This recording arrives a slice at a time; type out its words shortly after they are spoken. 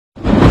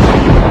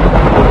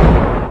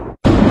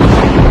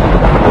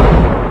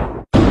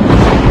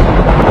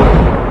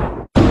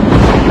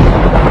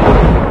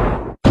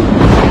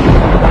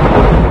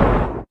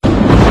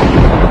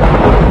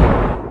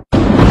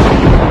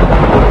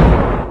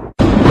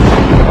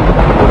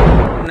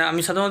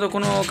আমি সাধারণত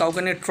কোনো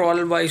কাউকে নিয়ে ট্রল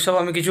বা এইসব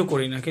আমি কিছু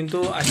করি না, কিন্তু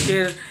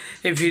আজকের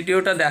এই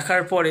ভিডিওটা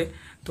দেখার পরে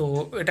তো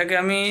এটাকে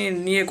আমি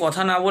নিয়ে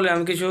কথা না বলে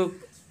আমি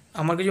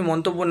আমার কিছু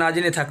মন্তব্য না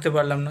জেনে থাকতে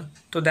পারলাম না।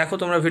 তো দেখো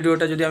তোমরা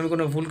ভিডিওটা, যদি আমি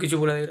কোনো ভুল কিছু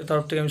বলে থাকি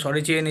তরফ থেকে আমি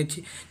সরি চেয়ে নিচ্ছি।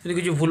 যদি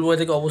কিছু ভুল বলে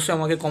থাকি অবশ্যই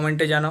আমাকে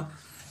কমেন্টে জানাও,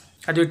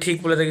 আর যদি ঠিক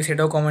বলে থাকি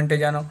সেটাও কমেন্টে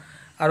জানাও,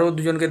 আরও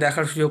দুজনকে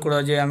দেখার সুযোগ করো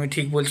যে আমি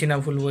ঠিক বলছি না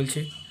ভুল বলছি।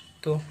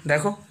 তো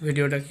দেখো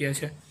ভিডিওটা কী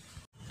আছে।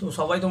 তো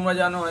সবাই তোমরা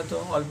জানো হয়তো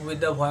অল্প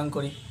বিদ্যা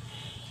ভয়ঙ্করী,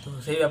 তো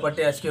সেই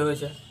ব্যাপারটাই আজকে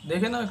হয়েছে,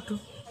 দেখে নাও একটু।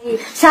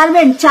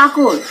 সার্ভেন্ট,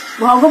 চাকর,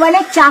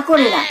 ভগবানের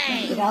চাকরেরা।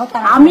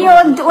 আমি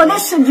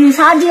ওদের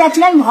সাহায্যে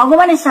যাচ্ছিলাম,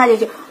 ভগবানের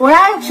সাহায্যে,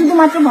 ওরা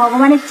শুধুমাত্র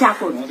ভগবানের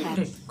চাকর।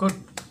 গুড,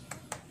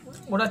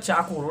 ওরা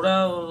চাকর,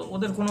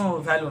 ওদের কোনো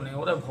ভ্যালু নেই,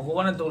 ওরা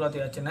ভগবানের দৌলাতে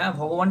যাচ্ছে না।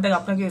 ভগবানটাকে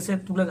আপনাকে এসে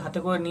তুলে হাতে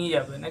করে নিয়ে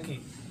যাবে নাকি?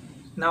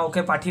 না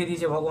ওকে পাঠিয়ে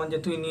দিয়েছে ভগবান যে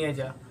তুই নিয়ে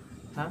যা।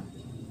 হ্যাঁ,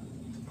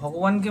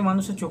 ভগবানকে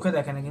মানুষের চোখে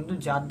দেখে না, কিন্তু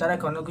যার দ্বারা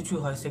কোনো কিছু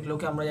হয়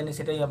সেগুলোকে আমরা জানি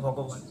সেটাই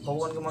ভগবান।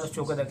 ভগবানকে মানুষ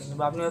চোখে দেখেনি,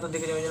 বা আপনি হয়তো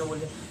দেখেছেন ওই জন্য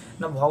বলছেন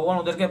না ভগবান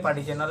ওদেরকে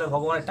পাঠিয়েছে, নাহলে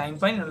ভগবানের টাইম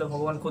পাই, নাহলে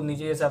ভগবান খুব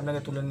নিজে এসে আপনাকে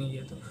তুলে নিয়ে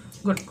যেত।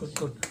 গুড গুড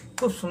গুড,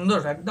 খুব সুন্দর,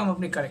 একদম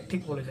আপনি কারেক্ট,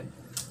 ঠিক বলেছেন।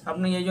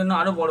 আপনি এই জন্য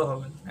আরও বড়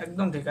হবেন,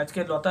 একদম ঠিক। আজকে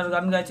লতার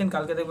গান গাইছেন,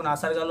 কালকে দেখবেন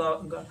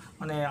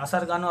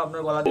আশার গানও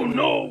আপনার গলা দিয়ে।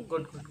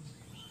 গুড গুড,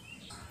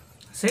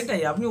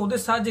 সেটাই। আপনি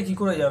ওদের সাহায্যে কী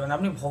করে যাবেন?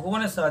 আপনি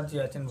ভগবানের সাহায্যে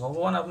আছেন।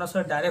 ভগবান আপনার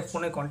সাথে ডাইরেক্ট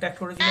ফোনে কন্ট্যাক্ট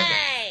করেছিল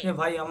যে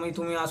ভাই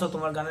তুমি আসো,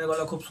 তোমার গানের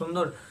গলা খুব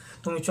সুন্দর,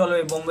 তুমি চলো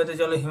এই বোম্বেতে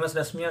চলো, হিমেশ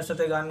রেশমিয়ার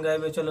সাথে গান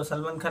গাইবে, চলো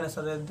সলমান খানের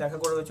সাথে দেখা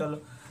করবে, চলো।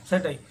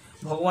 সেটাই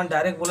ভগবান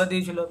ডাইরেক্ট বলে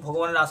দিয়েছিল,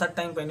 ভগবানের আসার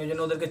টাইম পাইনি, ওই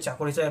জন্য ওদেরকে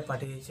চাকর হিসাবে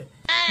পাঠিয়েছে।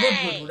 গুড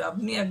গুড গুড,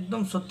 আপনি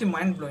একদম সত্যি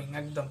মাইন্ড ব্লোয়িং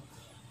একদম।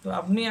 তো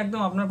আপনি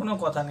একদম, আপনার কোনো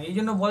কথা নেই। এই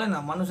জন্য বলে না,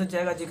 মানুষের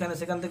জায়গা যেখানে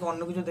সেখান থেকে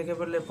অন্য কিছু দেখে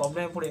ফেললে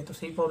প্রবলেমে পড়ে, তো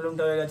সেই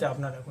প্রবলেমটা হয়ে গেছে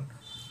আপনার এখন,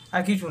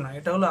 আর কিছু না।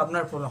 এটা হলো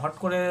আপনার প্রবলেম। হট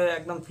করে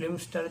একদম ফিল্ম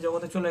স্টারের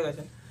জগতে চলে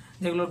গেছেন,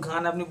 যেগুলোর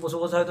গান আপনি বসে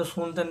বসে হয়তো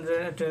শুনতেন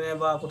ট্রেনে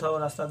বা কোথাও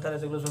রাস্তার ধারে,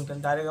 সেগুলো শুনতেন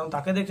ডাইরেক্ট, এখন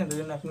তাকে দেখছেন, সেই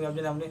জন্য আপনি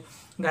ভাবছেন আপনি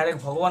ডাইরেক্ট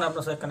ভগবান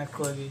আপনার সাথে কানেক্ট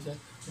করে দিয়েছে।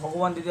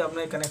 ভগবান দিদি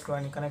আপনাকে কানেক্ট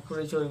করেনি, কানেক্ট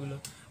করেছে ওইগুলো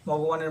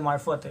ভগবানের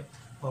মারফতে।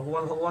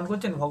 ভগবান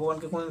করছেন,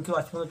 ভগবানকে কোনো কেউ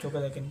আজ পর্যন্ত চোখে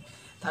দেখেনি।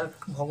 তার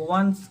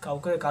ভগবান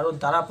কাউকে কারোর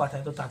দ্বারা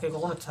পাঠায়, তো তাকে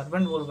কখনো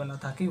সার্ভেন্ট বলবে না,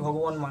 তাকেই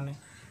ভগবান মানে।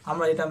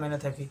 আমরা এটা মেনে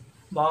থাকি,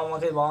 বাবা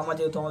মা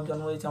যেহেতু আমার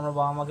জন্ম দিয়েছে, আমরা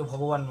বাবা মাকে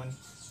ভগবান মানি,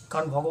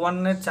 কারণ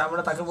ভগবানের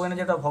আমরা তাকে বলি না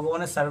যে এটা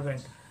ভগবানের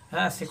সার্ভেন্ট।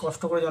 হ্যাঁ, সে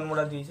কষ্ট করে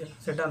জন্মটা দিয়েছে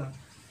সেটা নয়,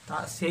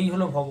 সেই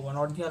হলো ভগবান।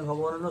 অরিজিনাল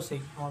ভগবান হলো সেই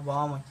আমার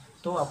বাবা মা।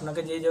 তো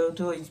আপনাকে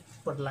যেহেতু এই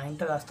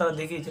লাইনটা রাস্তাটা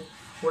দেখিয়েছে,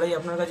 ওরাই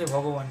আপনার কাছে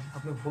ভগবান।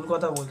 আপনি ভুল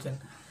কথা বলছেন।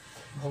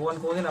 ভগবান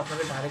কোনোদিন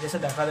আপনাকে ডাইরেক্ট এসে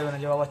দেখা দেবে না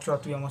যে বাবা চ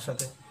তুই আমার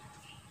সাথে,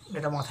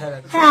 এটা মাথায়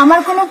রাখবে। আমার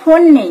কোনো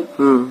ফোন নেই।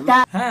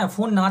 হ্যাঁ,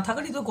 ফোন না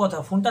থাকারই তো কথা,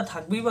 ফোনটা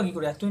থাকবেই বা কী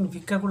করে? এতদিন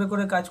ভিক্ষা করে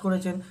করে কাজ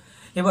করেছেন,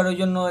 এবার ওই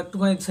জন্য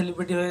একটুখানি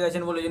সেলিব্রিটি হয়ে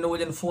গেছেন বলে ওই জন্য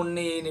বলছেন ফোন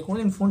নেই, এই নেই।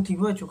 কোনোদিন ফোন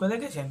ঠিকভাবে চোখে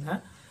দেখেছেন?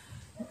 হ্যাঁ,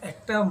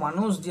 একটা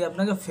মানুষ যে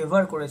আপনাকে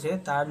ফেভার করেছে,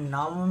 তার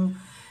নাম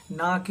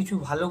না কিছু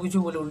ভালো কিছু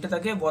বলে উল্টে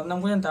তাকে বদনাম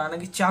করেছেন, তারা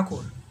নাকি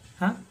চাকর।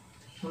 হ্যাঁ,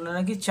 ওনারা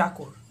নাকি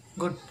চাকর।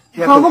 গুড,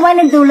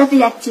 ভগবানের দৌলতে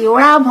যাচ্ছি,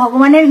 ওরা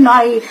ভগবানের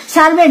নয়।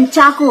 সার্ভেন্ট,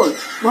 চাকর,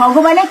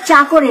 ভগবানের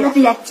চাকরেরা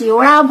যাচ্ছি,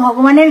 ওরা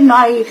ভগবানের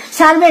নয়।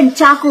 সার্ভেন্ট,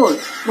 চাকর,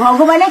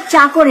 ভগবানের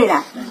চাকরেরা।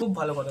 খুব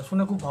ভালো কথা,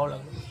 শুনে খুব ভালো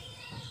লাগলো।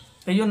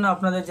 এই জন্য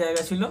আপনাদের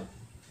জায়গা ছিল।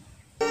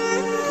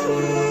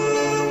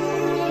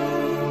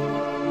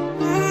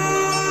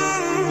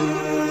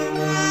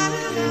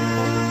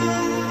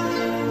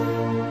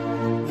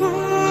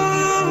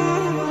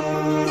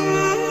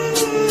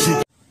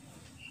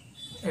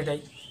 এটাই,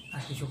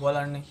 আর কিছু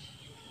বলার নেই।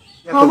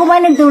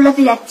 ভগবানের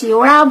দৌলতে যাচ্ছি,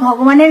 ওরা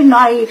ভগবানের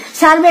নয়।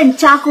 সার্ভেন্ট,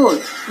 চাকর,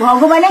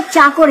 ভগবানের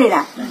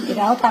চাকরেরা।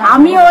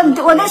 আমি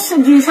ওদের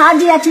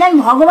সাহায্যে যাচ্ছিলাম,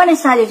 ভগবানের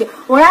সাহায্যে,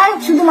 ওরা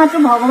শুধুমাত্র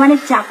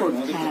ভগবানের চাকর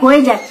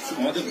হয়ে যাচ্ছে।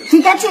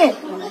 ঠিক আছে,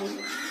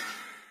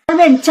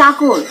 সার্ভেন্ট,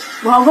 চাকর,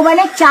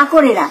 ভগবানের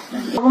চাকরেরা,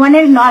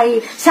 ভগবানের নয়।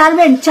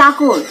 সার্ভেন্ট,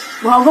 চাকর,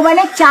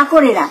 ভগবানের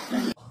চাকরেরা।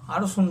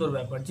 আরো সুন্দর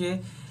ব্যাপার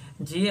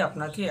যে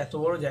আপনাকে এত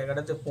বড়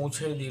জায়গাটাতে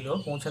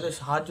পৌঁছাতে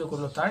সাহায্য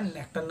করলো, তার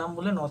একটার নাম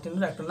বলে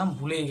নতেন্দ্র, একটার নাম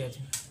ভুলেই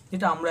গেছে,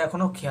 যেটা আমরা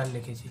এখনো খেয়াল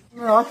রেখেছি।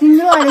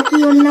 নতেন্দ্র, আরে কি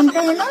ওর নামটা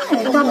এলো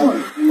তপন।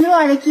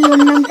 আরে কি ওর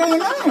নামটা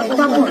এলো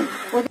Tapan.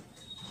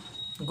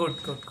 Good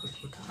good good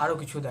good, আরো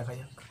কিছু দেখা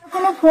যাক।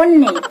 কোনো ফোন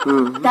নেই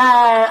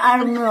তার, আর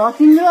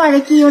নতেন্দ্র, আরে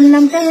কি ওর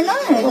নামটা এলো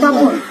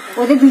তপন।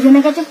 ওদের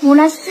দুজনের কাছে ফোন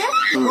আসছে,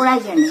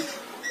 ওরাই জানে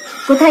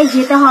কোথায়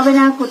যেতে হবে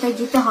না কোথায়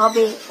যেতে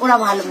হবে, ওরা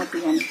ভালো মতো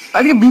জানে।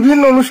 আজকে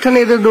বিভিন্ন অনুষ্ঠানে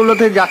এদের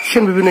দৌলতে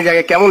যাচ্ছেন, বিভিন্ন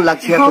জায়গায় কেমন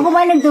লাগছে?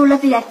 ভগবানের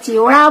দৌলতে যাচ্ছি,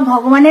 ওরা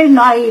ভগবানের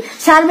নয়।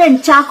 সার্ভেন্ট,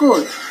 চাকর,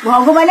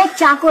 ভগবানের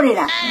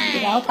চাকরেরা।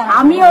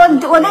 আমি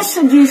ওদের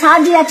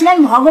সাহায্যে যাচ্ছিলাম,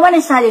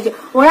 ভগবানের সাহায্যে,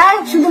 ওরা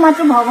শুধুমাত্র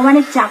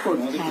ভগবানের চাকর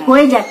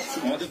হয়ে যাচ্ছে।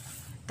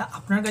 তা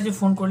আপনার কাছে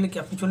ফোন করলে কি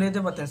আপনি চলে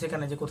যেতে পারতেন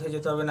সেখানে, যে কোথায়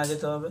যেতে হবে না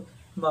যেতে হবে?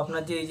 বা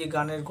আপনার যে এই যে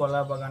গানের গলা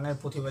বা গানের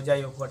প্রতিভা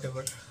যাই হোক হোয়াট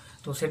এভার,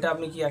 তো সেটা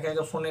আপনি কি একা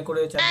একা ফোনে করে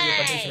চারদিকে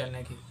পাঠিয়েছিলেন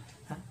নাকি?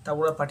 হ্যাঁ, তা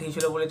ওরা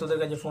পাঠিয়েছিল বলে তোদের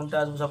কাছে ফোনটা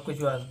আসবে, সব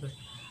কিছু আসবে।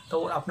 তো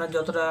আপনার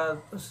যতটা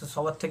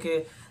সবার থেকে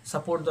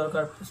সাপোর্ট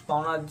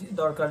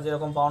দরকার,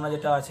 যেরকম পাওনা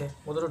যেটা আছে,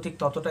 ওদেরও ঠিক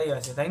ততটাই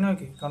আছে, তাই নয়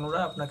কি? কারণ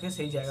ওরা আপনাকে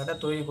সেই জায়গাটা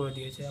তৈরি করে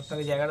দিয়েছে।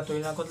 আপনাকে জায়গাটা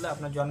তৈরি না করলে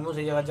আপনার জন্ম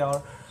সেই জায়গায় যাওয়ার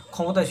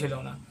ক্ষমতা ছিল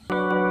না।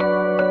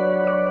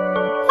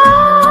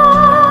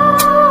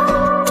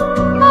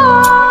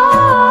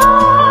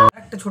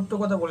 একটা ছোট্ট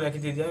কথা বলে রাখি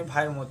দিদি, আমি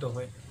ভাইয়ের মতো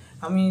হয়ে,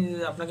 আমি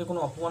আপনাকে কোনো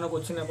অপমানও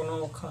করছি না, কোনো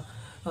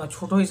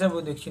ছোটো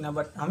হিসাবেও দেখছি না,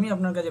 বাট আমি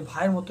আপনার কাছে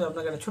ভাইয়ের মতো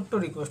আপনাকে একটা ছোট্ট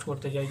রিকোয়েস্ট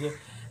করতে চাই যে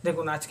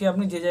দেখুন, আজকে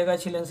আপনি যে জায়গায়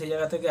ছিলেন সেই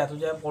জায়গা থেকে এত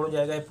বড়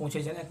জায়গায়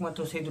পৌঁছেছেন একমাত্র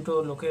সেই দুটো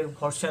লোকের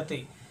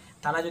ভরসাতেই।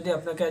 তারা যদি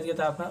আপনাকে আজকে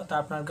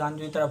আপনার গান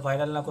যদি তারা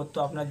ভাইরাল না করতো,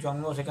 আপনার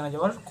জন্ম সেখানে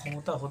যাওয়ার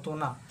ক্ষমতা হতো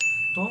না।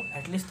 তো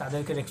অ্যাটলিস্ট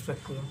তাদেরকে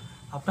রেসপেক্ট করুন।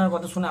 আপনার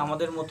কথা শুনে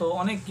আমাদের মতো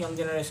অনেক ইয়ং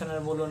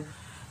জেনারেশনের বলুন,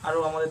 আরও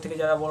আমাদের থেকে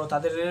যারা বড়,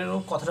 তাদেরও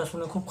কথাটা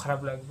শুনে খুব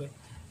খারাপ লাগবে।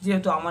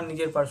 যেহেতু আমার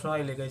নিজের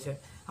পার্সোনালি লেগেছে,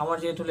 আমার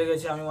যেহেতু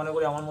লেগেছে, আমি মনে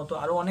করি আমার মতো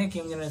আরও অনেক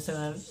ইয়ং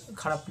জেনারেশনের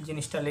খারাপ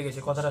জিনিসটা লেগেছে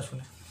কথাটা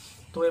শুনে।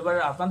 তো এবার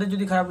আপনাদের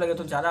যদি খারাপ লাগে,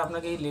 তো যারা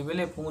আপনাকে এই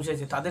লেভেলে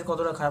পৌঁছেছে তাদের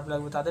কতটা খারাপ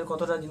লাগবে, তাদের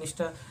কতটা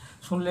জিনিসটা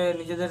শুনলে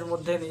নিজেদের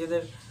মধ্যে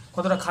নিজেদের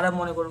কতটা খারাপ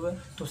মনে করবে।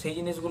 তো সেই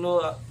জিনিসগুলো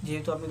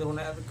যেহেতু আপনি দেখুন,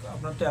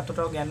 আপনার তো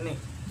এতটাও জ্ঞান নেই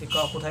যে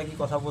কোথায় কী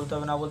কথা বলতে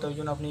হবে না বলতে হবে, ওই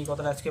জন্য আপনি এই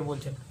কথাটা আজকে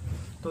বলছেন।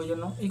 তো ওই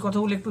জন্য এই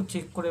কথাগুলো একটু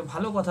চেক করে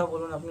ভালো কথা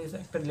বলুন। আপনি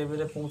একটা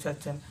লেভেলে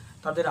পৌঁছাচ্ছেন,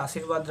 তাদের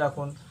আশীর্বাদ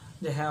রাখুন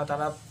যে হ্যাঁ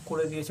তারা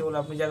করে দিয়েছে বলে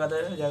আপনি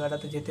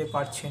জায়গাটাতে যেতে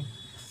পারছেন।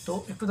 তো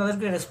একটু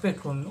তাদেরকে রেসপেক্ট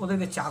করুন,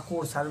 ওদেরকে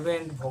চাকর,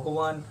 সার্ভেন্ট,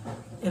 ভগবান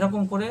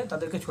এরকম করে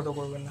তাদেরকে ছোট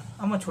করবেন না।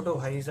 আমার ছোট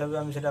ভাই হিসাবে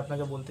আমি সেটা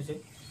আপনাকে বলতে চাই।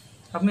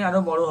 আপনি আরও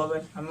বড়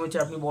হবেন, আমি হচ্ছে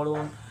আপনি বড়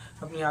হন,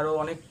 আপনি আরও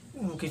অনেক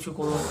কিছু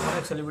করুন,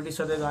 অনেক সেলিব্রিটির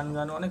সাথে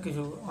গান অনেক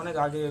কিছু, অনেক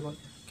আগে এগোন,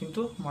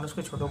 কিন্তু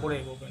মানুষকে ছোট করে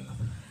এগোবেন না।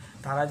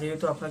 তারা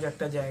যেহেতু আপনাকে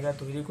একটা জায়গা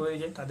তৈরি করে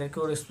যায়,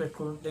 তাদেরকেও রেসপেক্ট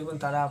করুন, দেখবেন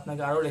তারা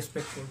আপনাকে আরও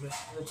রেসপেক্ট করবে।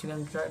 ছিলেন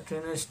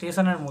ট্রেনের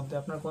স্টেশনের মধ্যে,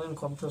 আপনার কোনোদিন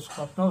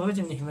স্বপ্ন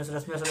ভেবেছেন যে হিমেশ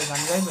রেশমিয়ার সাথে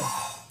গান গাইবেন?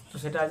 তো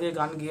সেটা আজকে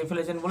গান গিয়ে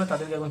ফেলেছেন বলে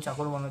তাদেরকে এখন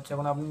চাকর মনে হচ্ছে,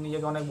 এখন আপনি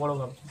নিজেকে অনেক বড়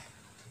ভাবছেন।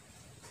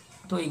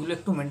 তো এইগুলো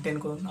একটু মেনটেন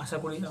করুন, আশা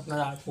করি আপনার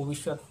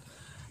ভবিষ্যৎ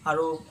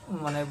আরও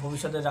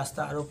ভবিষ্যতের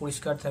রাস্তা আরও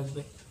পরিষ্কার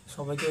থাকবে,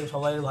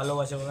 সবাই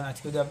ভালোবাসা পাবেন।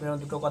 আজকে যদি আপনি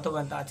দুটো কথা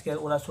বলেন, তা আজকে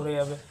ওরা সরে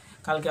যাবে,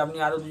 কালকে আপনি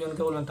আরও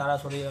দুজনকে বলবেন, তারা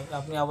সরে যাবে,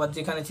 আপনি আবার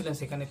যেখানে ছিলেন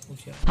সেখানে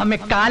পৌঁছে যাবেন। हमें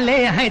काले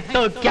हैं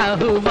तो क्या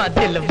हुआ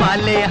दिल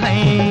वाले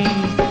हैं,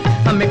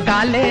 हमें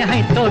काले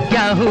हैं तो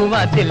क्या हुआ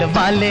दिल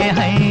वाले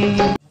हैं।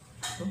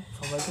 তো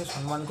সবাইকে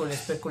সম্মান করে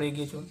রেসপেক্ট করে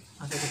এগিয়ে চলুন,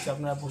 আশা করছি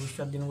আপনার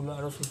ভবিষ্যৎ দিনগুলো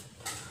আরও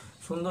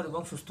সুন্দর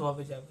এবং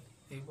সুস্থভাবে যাবে।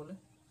 এই বলে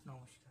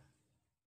নমস্কার।